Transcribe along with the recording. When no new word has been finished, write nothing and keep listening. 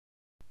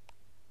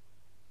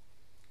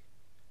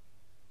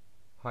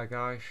Hi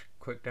guys,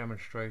 quick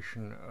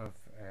demonstration of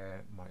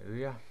my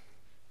Ouya.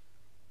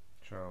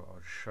 So I'll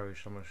just show you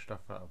some of the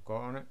stuff that I've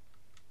got on it.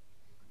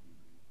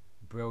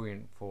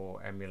 Brilliant for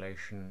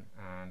emulation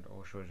and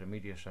also as a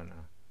media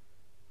center.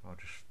 I'll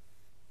just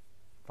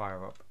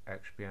fire up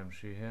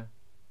xbmc here.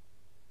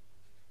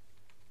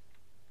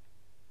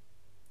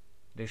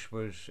 This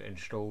was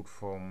installed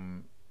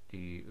from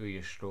the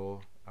Ouya store,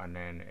 and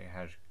then it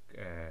has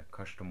a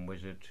custom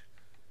wizard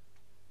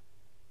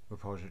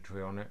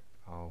repository on it.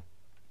 I'll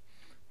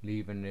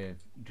leave in the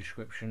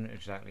description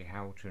exactly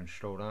how to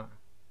install that.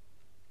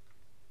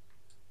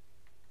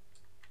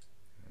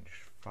 And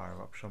just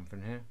fire up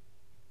something here.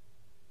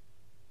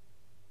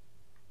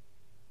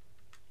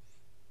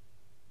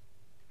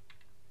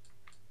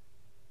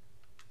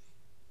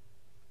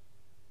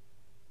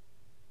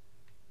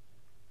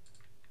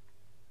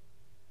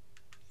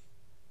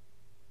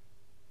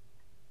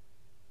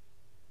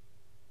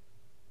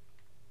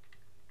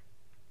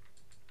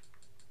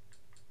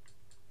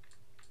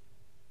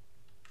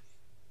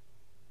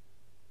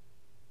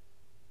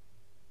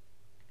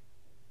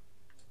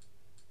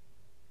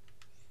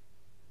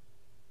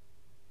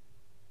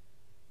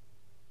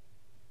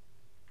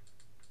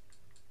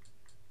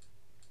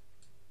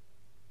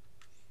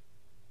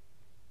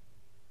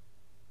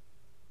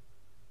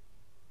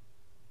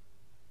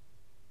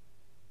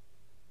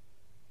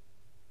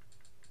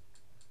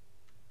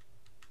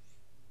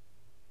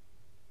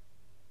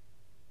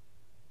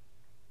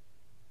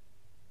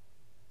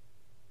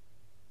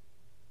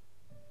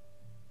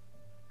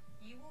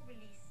 You will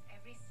release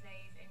every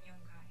slave in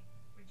Yonkai.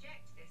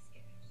 Reject this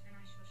gift, and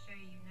I shall show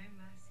you no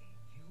mercy.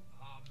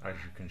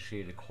 As you can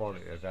see, the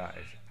quality of that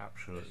is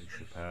absolutely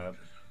superb.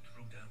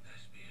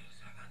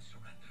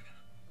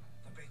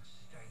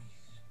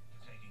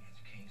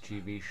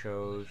 TV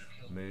shows,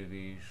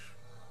 movies,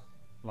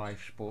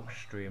 live sports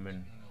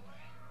streaming,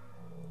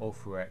 all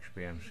through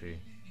xbmc.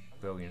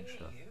 Brilliant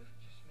stuff.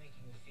 Just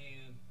making a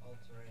few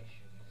alterations.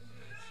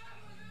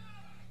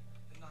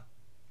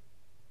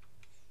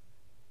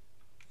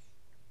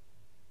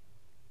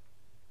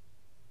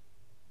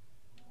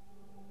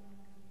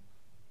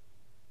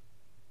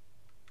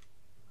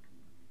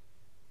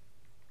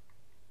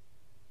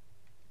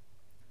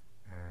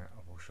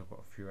 I've also got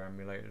a few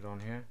emulators on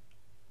here.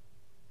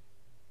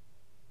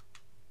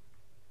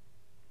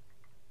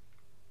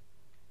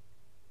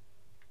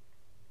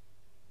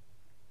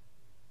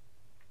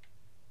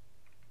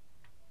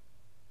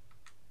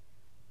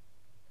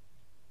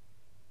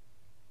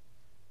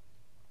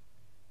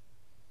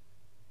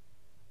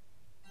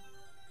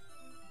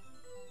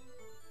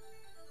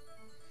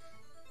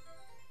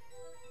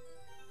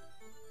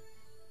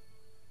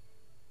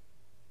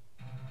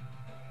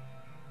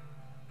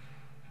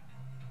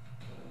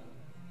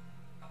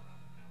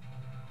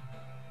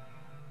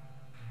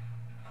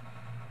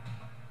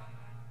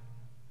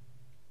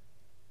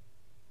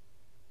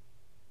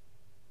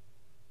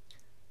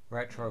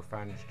 Retro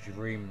fans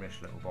dream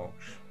this little box.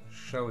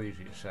 So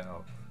easy to set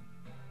up.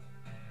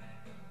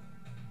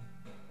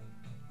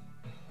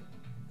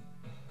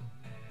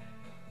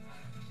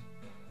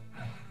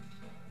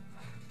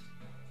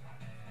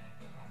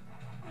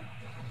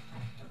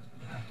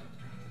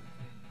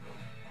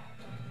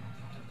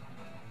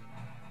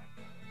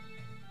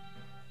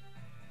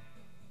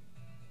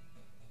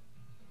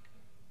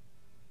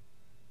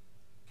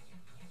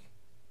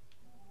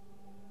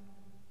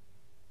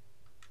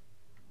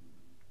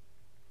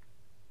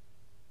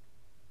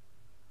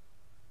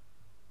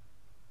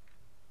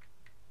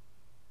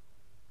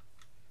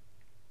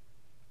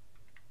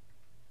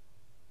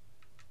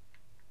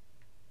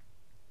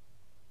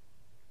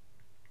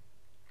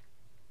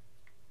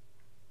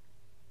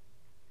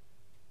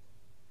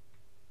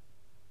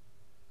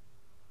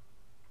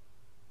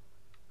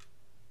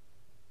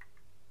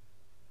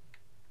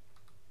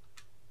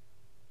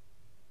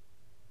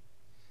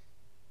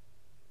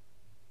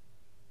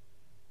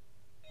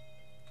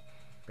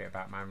 Bit of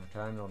Batman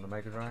Returns on the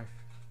Mega Drive.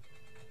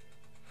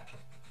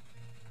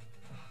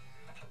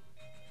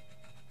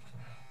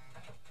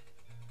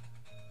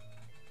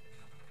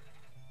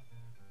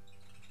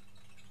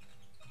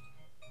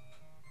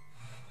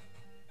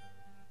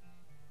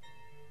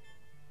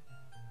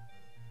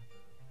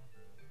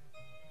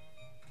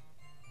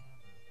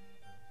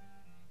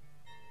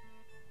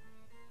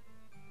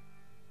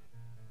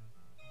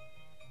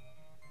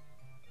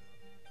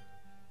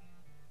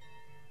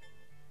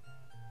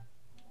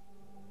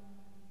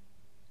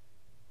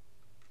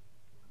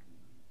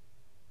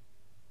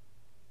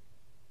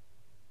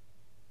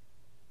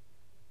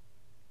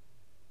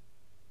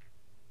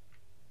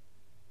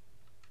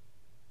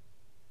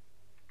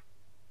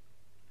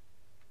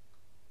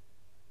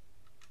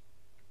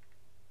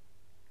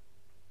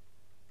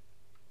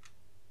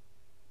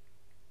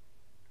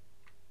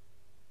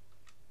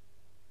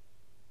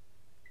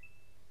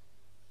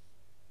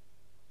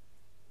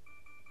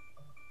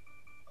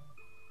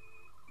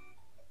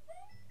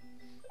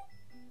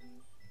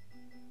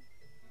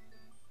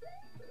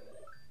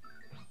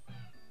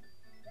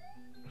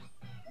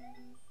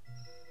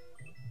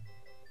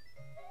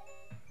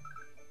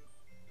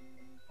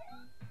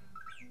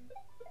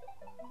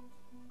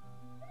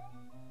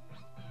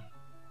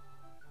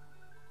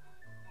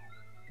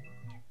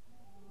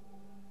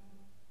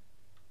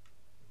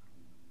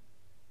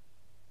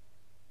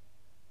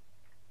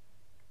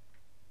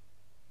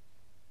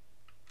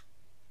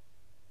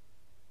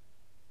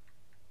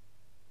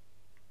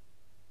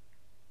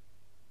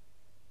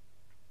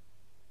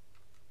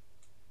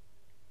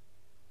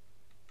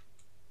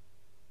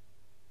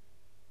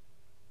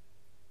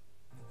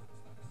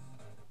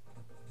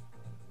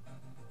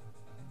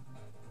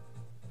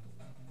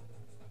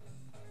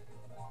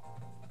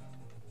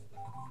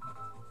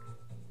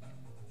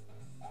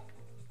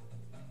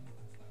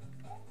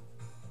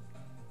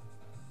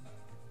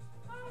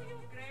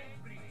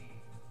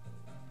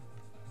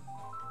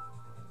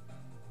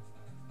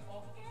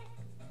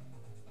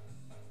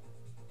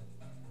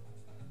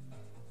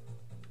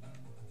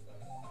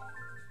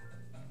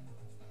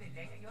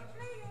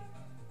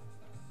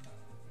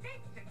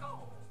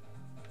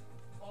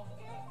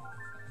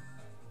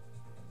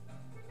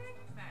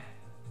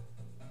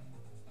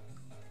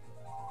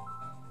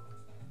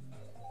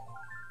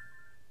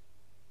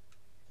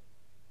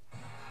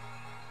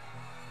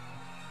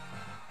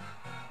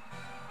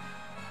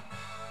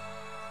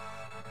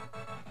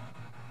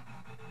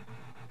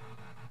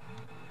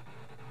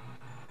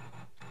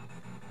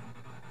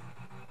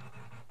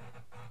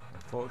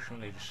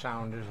 Unfortunately the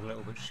sound is a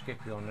little bit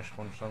skippy on this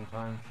one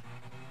sometimes.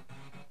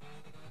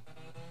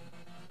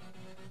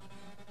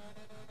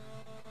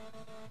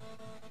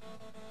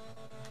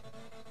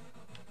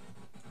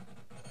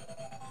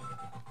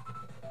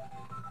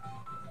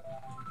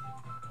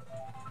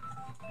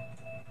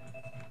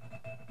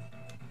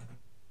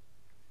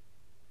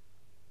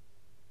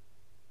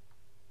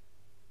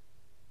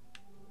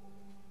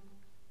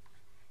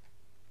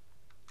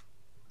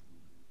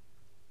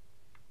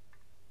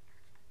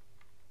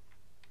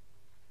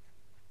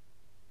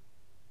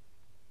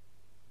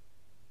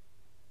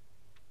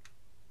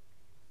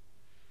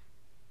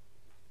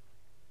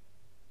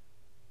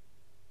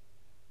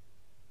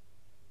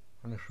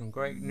 And there's some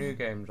great new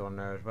games on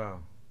there as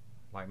well,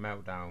 like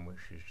Meltdown,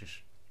 which is just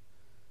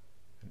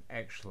an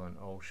excellent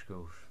old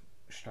school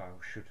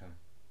style shooter.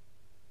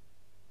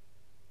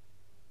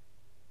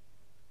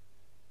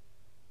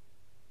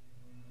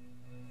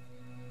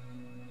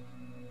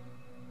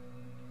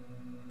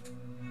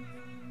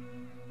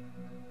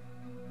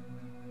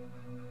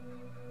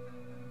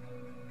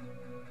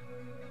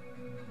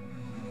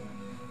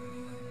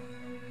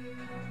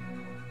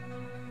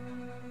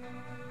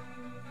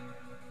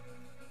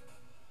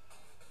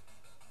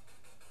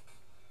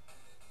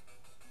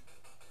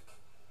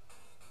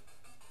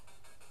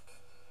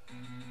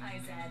 Hi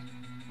Zed.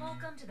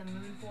 Welcome to the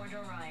Moonforge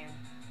Orion,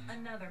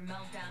 another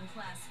Meltdown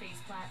class space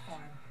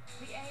platform.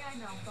 The AI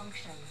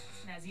malfunctioned,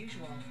 and as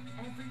usual,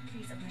 every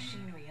piece of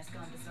machinery has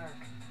gone berserk.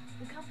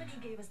 The company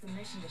gave us the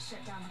mission to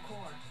shut down the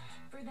core.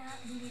 For that,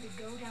 we need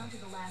to go down to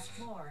the last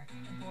floor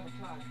and pull the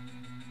plug.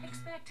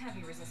 Expect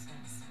heavy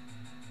resistance.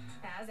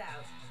 Paz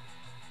out.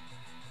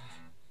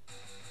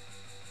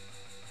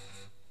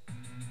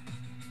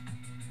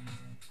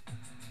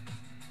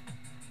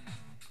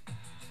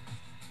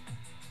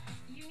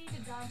 You need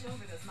to dodge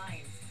over those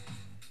mines.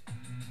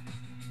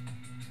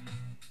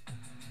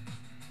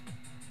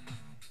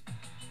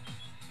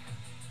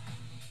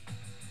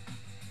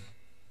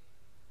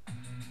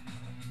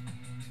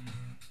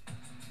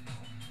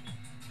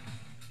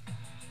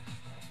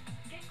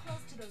 Get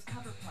close to those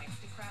cover points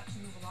to crouch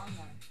and move along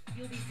them.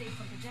 You'll be safe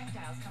from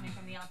projectiles coming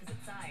from the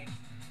opposite side.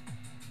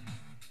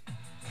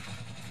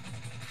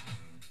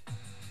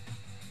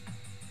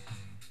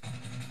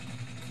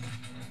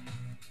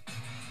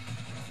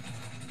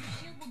 Your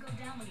shield will go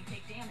down when you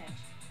take damage,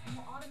 and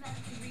will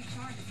automatically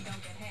recharge if you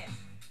don't get hit.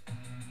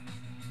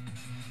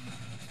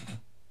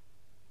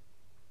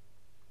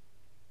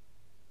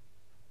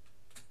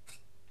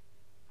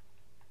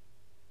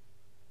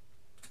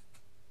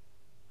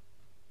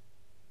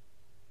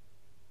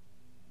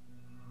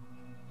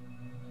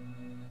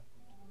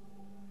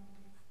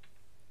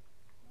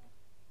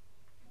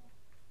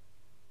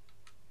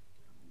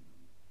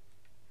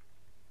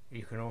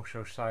 You can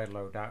also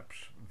sideload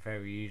apps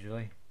very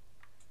easily.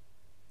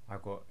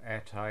 I've got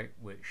Airtight,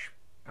 which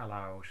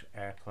allows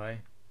AirPlay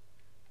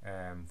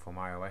from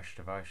iOS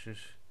devices,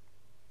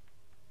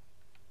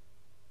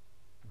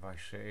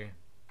 Vice City,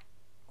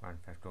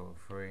 Grand Theft Auto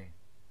 3,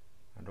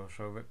 and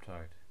also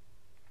Riptide.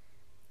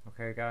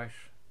 Okay guys,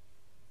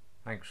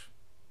 thanks.